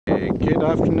Good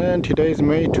afternoon. Today is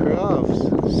May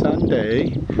 12th,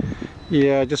 Sunday.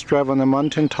 Yeah, I just drive on the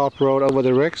mountaintop road over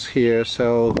the wrecks here.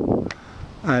 So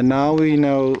now we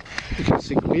know, you can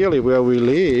see clearly where we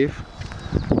live.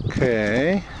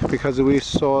 Okay, because we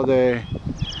saw the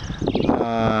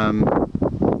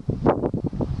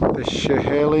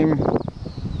Shehelim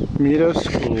Middle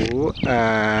School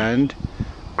and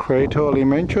Crato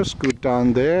Elementary School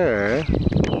down there.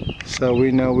 So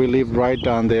we know we live right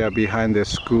down there behind the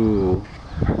school.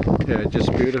 Yeah,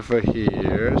 just beautiful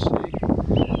here. See?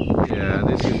 Yeah,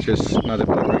 this is just another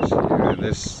place here.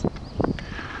 This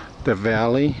the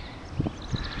valley.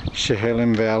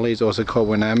 Shehelim Valley is also called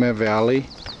Wenama Valley.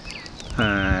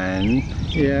 And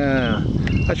yeah,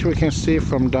 actually we can see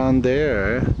from down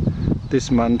there these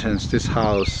mountains, this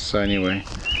house. So anyway,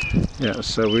 yeah,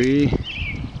 so we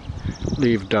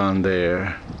live down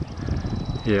there.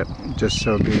 Yep, just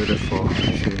so beautiful,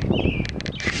 see,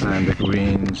 and the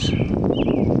greens.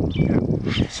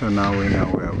 Yep. So now we know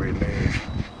where we live.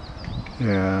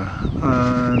 Yeah,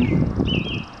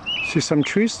 and see some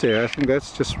trees there. I think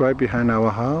that's just right behind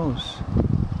our house.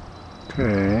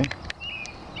 Okay.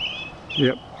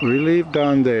 Yep, we live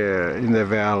down there in the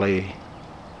valley.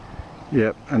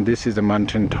 Yep, and this is the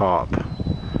mountain top,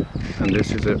 and this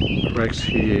is the wrecks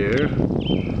here.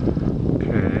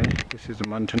 Okay, this is the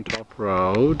mountaintop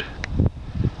road.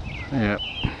 Yep.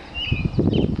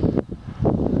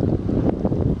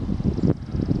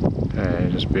 Okay,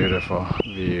 just beautiful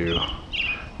view.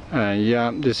 And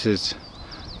yeah, this is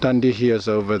Dundee Hills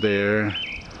over there,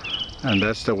 and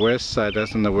that's the west side.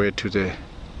 That's on the way to the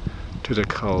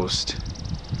coast.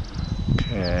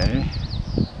 Okay.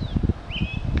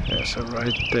 Okay, so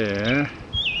right there,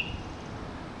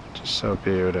 just so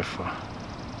beautiful.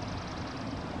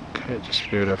 Okay, just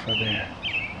beautiful there.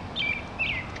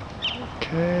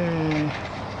 Okay.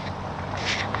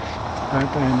 Bye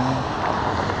bye now.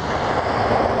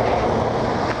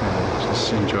 Okay,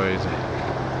 just enjoy the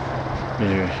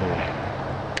view here.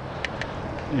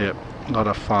 Yep, a lot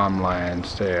of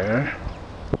farmlands there.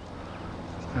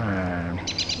 And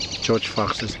George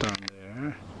Fox is down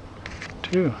there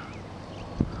too.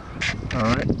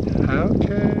 Alright,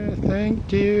 okay,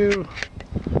 thank you.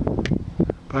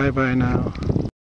 Bye bye now.